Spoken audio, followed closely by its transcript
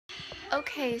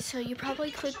Okay, so you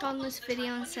probably clicked on this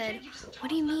video and said, what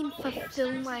do you mean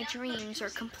fulfill my dreams or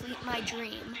complete my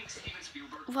dream?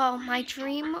 Well, my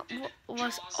dream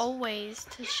was always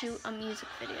to shoot a music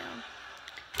video.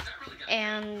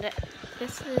 And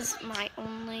this is my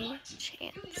only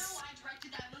chance.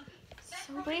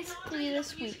 So basically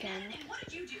this weekend,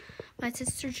 my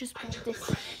sister just bought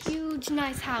this huge,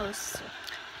 nice house.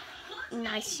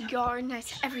 Nice yard,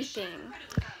 nice everything.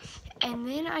 And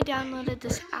then I downloaded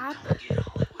this app,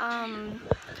 and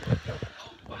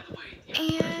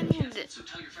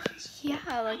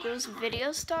yeah, like it was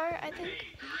Video Star, I think,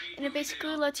 and it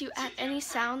basically lets you add any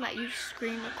sound that you've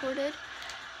screen recorded.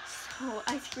 So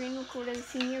I screen recorded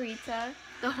Senorita,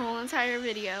 the whole entire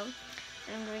video,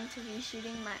 and I'm going to be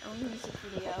shooting my own music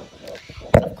video.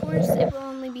 Of course, it will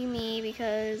only be me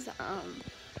because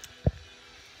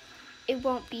it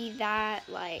won't be that,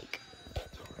 like,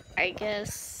 I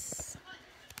guess,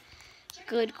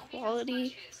 good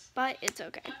quality, but it's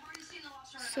okay.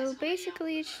 So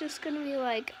basically it's just gonna be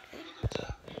like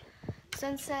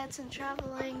sunsets and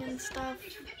traveling and stuff,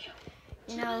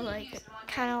 you know, like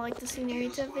kind of like the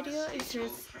Senorita video. It's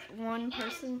just one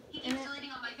person in it.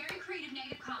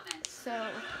 So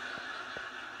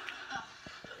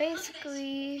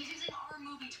basically,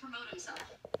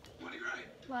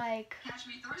 like,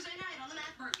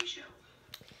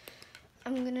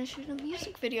 I'm gonna shoot a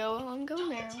music video while I'm going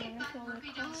there. I'm gonna film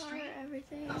the car,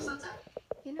 everything,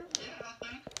 you know.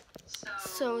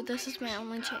 So this is my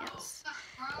only chance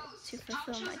to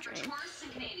fulfill my dream.